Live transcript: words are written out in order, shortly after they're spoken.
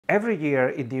Every year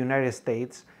in the United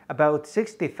States, about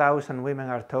 60,000 women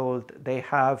are told they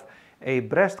have a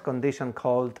breast condition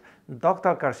called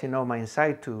ductal carcinoma in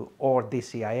situ, or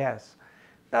DCIS.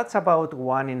 That's about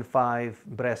 1 in 5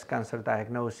 breast cancer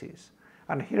diagnoses.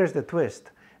 And here's the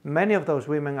twist. Many of those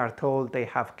women are told they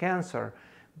have cancer,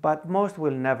 but most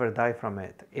will never die from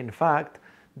it. In fact,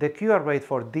 the cure rate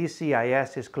for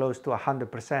DCIS is close to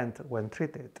 100% when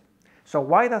treated. So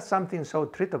why does something so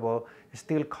treatable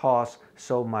still cause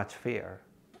so much fear?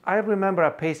 I remember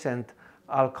a patient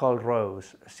I'll call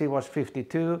Rose. She was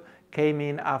 52, came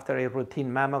in after a routine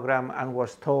mammogram and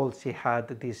was told she had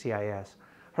DCIS.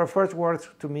 Her first words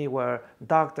to me were,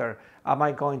 "Doctor, am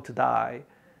I going to die?"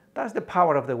 That's the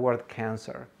power of the word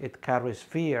cancer. It carries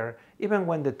fear, even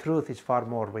when the truth is far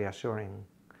more reassuring.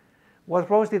 What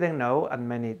Rose didn't know, and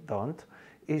many don't,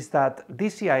 is that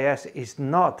DCIS is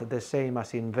not the same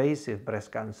as invasive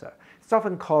breast cancer. It's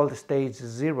often called stage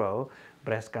 0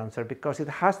 breast cancer because it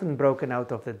hasn't broken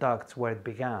out of the ducts where it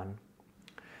began.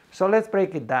 So let's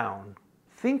break it down.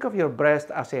 Think of your breast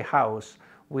as a house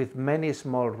with many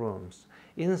small rooms.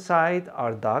 Inside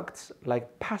are ducts,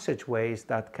 like passageways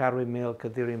that carry milk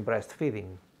during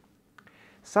breastfeeding.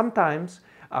 Sometimes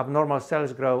abnormal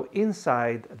cells grow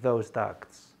inside those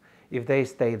ducts. If they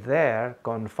stay there,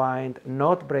 confined,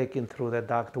 not breaking through the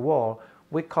duct wall,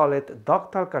 we call it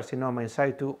ductal carcinoma in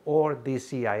situ, or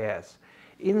DCIS.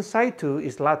 In situ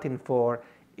is Latin for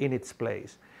in its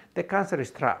place. The cancer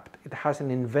is trapped. It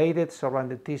hasn't invaded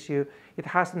surrounding tissue. It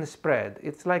hasn't spread.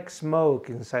 It's like smoke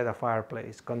inside a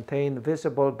fireplace, contained,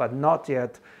 visible, but not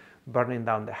yet burning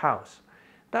down the house.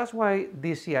 That's why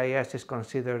DCIS is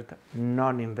considered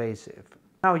non-invasive.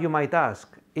 Now you might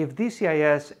ask, if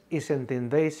DCIS isn't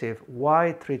invasive,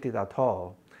 why treat it at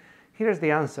all? Here's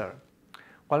the answer.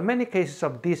 While many cases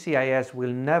of DCIS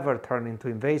will never turn into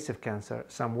invasive cancer,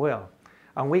 some will.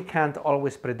 And we can't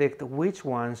always predict which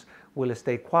ones will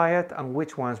stay quiet and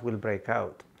which ones will break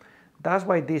out. That's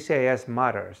why DCIS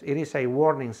matters. It is a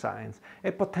warning sign,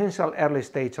 a potential early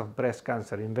stage of breast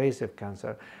cancer, invasive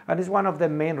cancer, and is one of the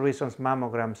main reasons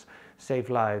mammograms save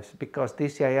lives, because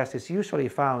DCIS is usually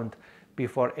found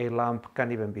before a lump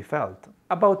can even be felt.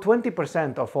 About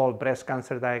 20% of all breast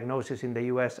cancer diagnoses in the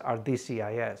US are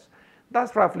DCIS.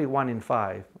 That's roughly 1 in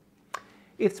 5.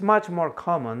 It's much more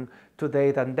common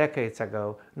today than decades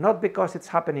ago, not because it's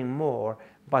happening more,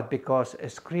 but because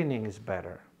screening is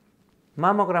better.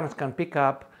 Mammograms can pick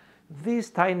up these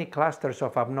tiny clusters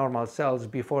of abnormal cells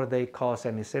before they cause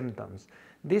any symptoms.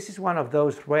 This is one of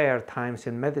those rare times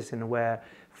in medicine where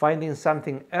finding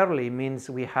something early means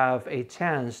we have a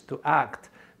chance to act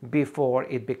before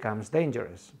it becomes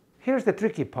dangerous. Here's the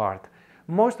tricky part.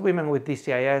 Most women with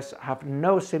DCIS have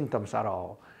no symptoms at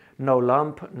all. No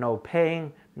lump, no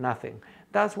pain, nothing.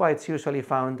 That's why it's usually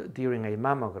found during a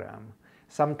mammogram.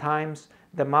 Sometimes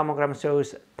the mammogram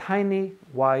shows tiny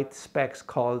white specks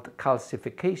called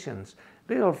calcifications,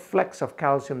 little flecks of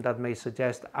calcium that may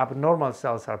suggest abnormal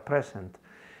cells are present.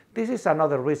 This is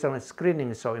another reason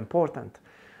screening is so important.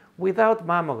 Without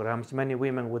mammograms, many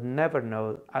women would never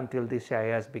know until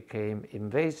DCIS became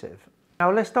invasive.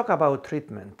 Now let's talk about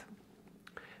treatment.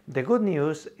 The good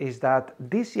news is that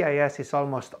DCIS is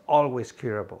almost always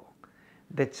curable.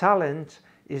 The challenge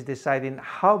is deciding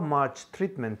how much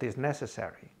treatment is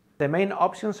necessary. The main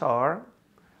options are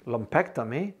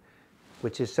lumpectomy,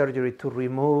 which is surgery to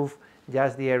remove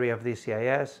just the area of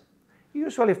DCIS,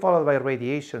 usually followed by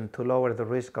radiation to lower the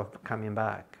risk of coming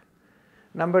back.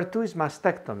 Number 2 is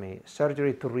mastectomy,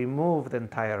 surgery to remove the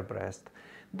entire breast.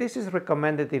 This is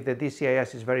recommended if the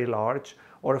DCIS is very large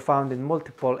or found in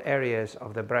multiple areas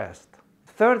of the breast.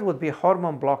 Third would be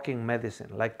hormone-blocking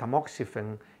medicine, like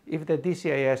tamoxifen, if the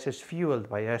DCIS is fueled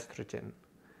by estrogen.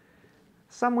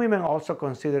 Some women also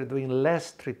consider doing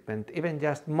less treatment, even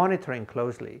just monitoring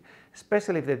closely,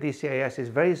 especially if the DCIS is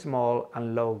very small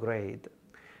and low grade.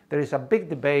 There is a big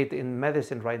debate in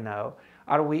medicine right now.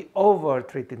 Are we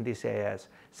over-treating DCIS?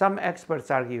 Some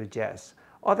experts argue yes.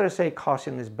 Others say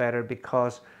caution is better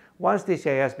because once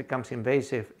DCIS becomes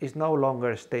invasive, it's no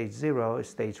longer stage 0, it's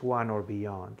stage 1 or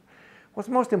beyond. What's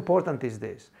most important is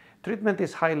this. Treatment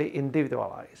is highly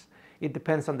individualized. It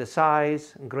depends on the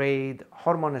size, grade,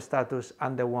 hormone status,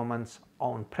 and the woman's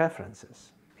own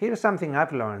preferences. Here's something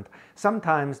I've learned.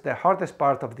 Sometimes the hardest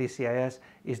part of DCIS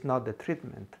is not the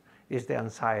treatment, it's the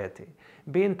anxiety.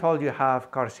 Being told you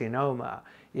have carcinoma,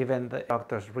 even the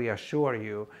doctors reassure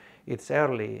you it's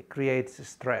early, creates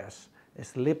stress, a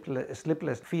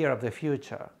sleepless fear of the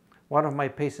future. One of my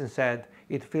patients said,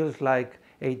 "It feels like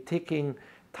a ticking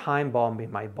time bomb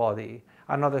in my body."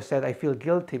 Another said, "I feel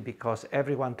guilty because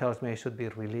everyone tells me I should be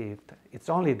relieved. It's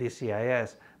only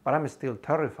DCIS, but I'm still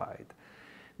terrified."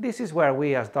 This is where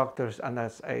we as doctors and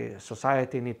as a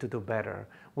society need to do better.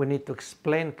 We need to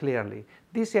explain clearly.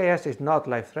 DCIS is not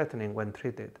life-threatening when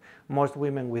treated. Most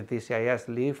women with DCIS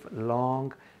live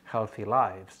long, healthy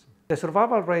lives. The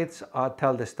survival rates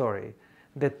tell the story.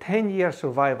 The 10-year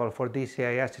survival for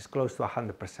DCIS is close to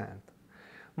 100%.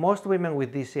 Most women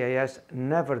with DCIS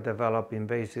never develop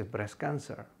invasive breast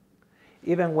cancer.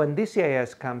 Even when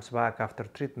DCIS comes back after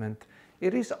treatment,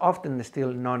 it is often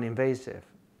still non-invasive.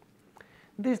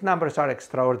 These numbers are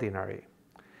extraordinary.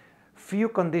 Few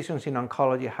conditions in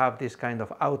oncology have this kind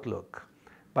of outlook,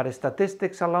 but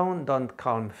statistics alone don't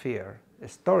calm fear.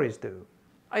 Stories do.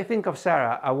 I think of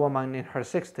Sarah, a woman in her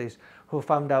 60s who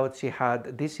found out she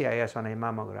had DCIS on a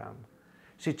mammogram.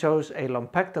 She chose a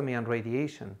lumpectomy and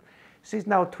radiation. She's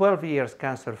now 12 years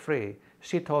cancer-free.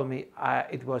 She told me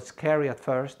it was scary at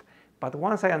first, but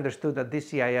once I understood that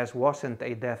DCIS wasn't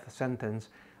a death sentence,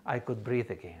 I could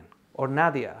breathe again. Or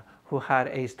Nadia, who had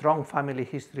a strong family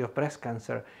history of breast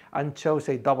cancer and chose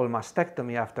a double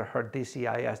mastectomy after her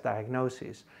DCIS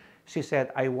diagnosis. She said,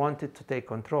 I wanted to take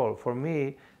control. For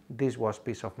me, this was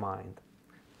peace of mind.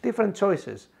 Different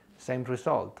choices, same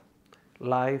result.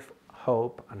 Life,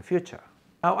 hope, and future.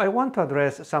 Now I want to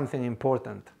address something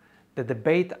important, the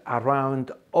debate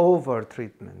around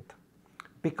over-treatment.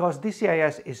 Because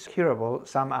DCIS is curable,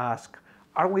 some ask,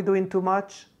 are we doing too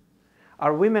much?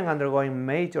 Are women undergoing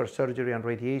major surgery and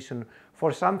radiation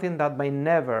for something that may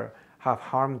never have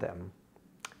harmed them?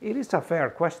 It is a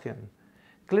fair question.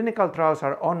 Clinical trials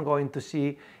are ongoing to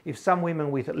see if some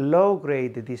women with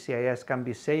low-grade DCIS can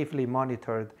be safely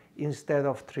monitored instead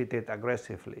of treated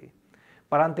aggressively.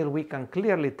 But until we can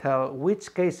clearly tell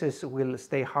which cases will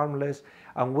stay harmless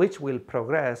and which will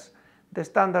progress, the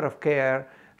standard of care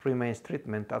remains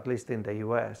treatment, at least in the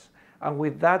US. And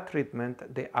with that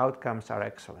treatment, the outcomes are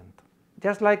excellent.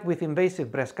 Just like with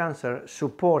invasive breast cancer,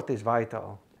 support is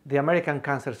vital. The American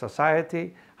Cancer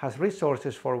Society has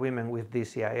resources for women with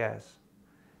DCIS.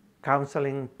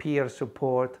 Counseling, peer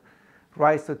support,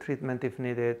 rights to treatment if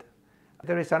needed.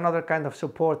 There is another kind of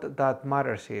support that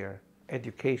matters here,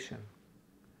 education.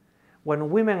 When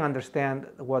women understand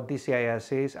what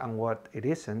DCIS is and what it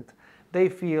isn't, they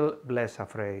feel less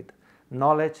afraid.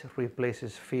 Knowledge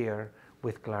replaces fear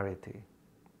with clarity.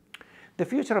 The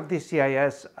future of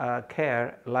DCIS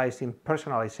care lies in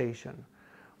personalization.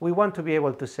 We want to be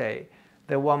able to say,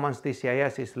 the woman's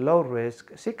DCIS is low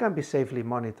risk, she can be safely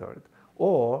monitored,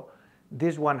 or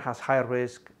this one has high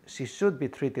risk, she should be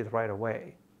treated right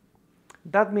away.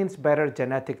 That means better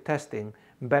genetic testing,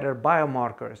 better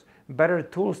biomarkers, better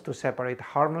tools to separate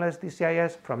harmless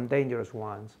DCIS from dangerous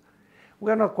ones.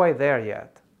 We are not quite there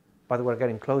yet, but we're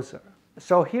getting closer.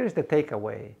 So here's the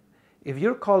takeaway. If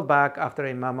you're called back after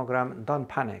a mammogram, don't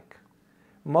panic.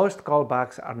 Most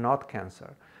callbacks are not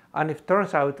cancer. And if it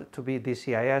turns out to be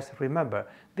DCIS, remember,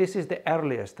 this is the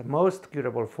earliest, most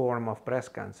curable form of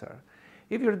breast cancer.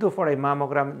 If you're due for a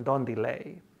mammogram, don't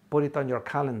delay. Put it on your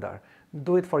calendar.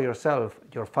 Do it for yourself,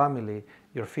 your family,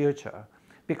 your future.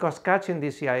 Because catching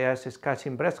DCIS is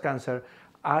catching breast cancer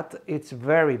at its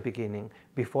very beginning,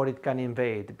 before it can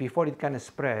invade, before it can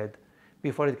spread,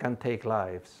 before it can take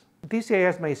lives.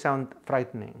 DCIS may sound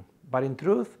frightening, but in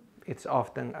truth, it's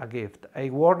often a gift, a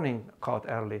warning caught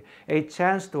early, a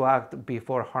chance to act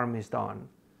before harm is done.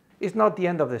 It's not the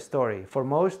end of the story. For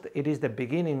most, it is the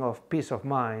beginning of peace of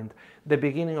mind, the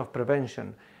beginning of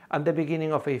prevention, and the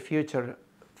beginning of a future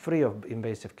free of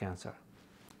invasive cancer.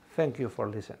 Thank you for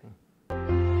listening.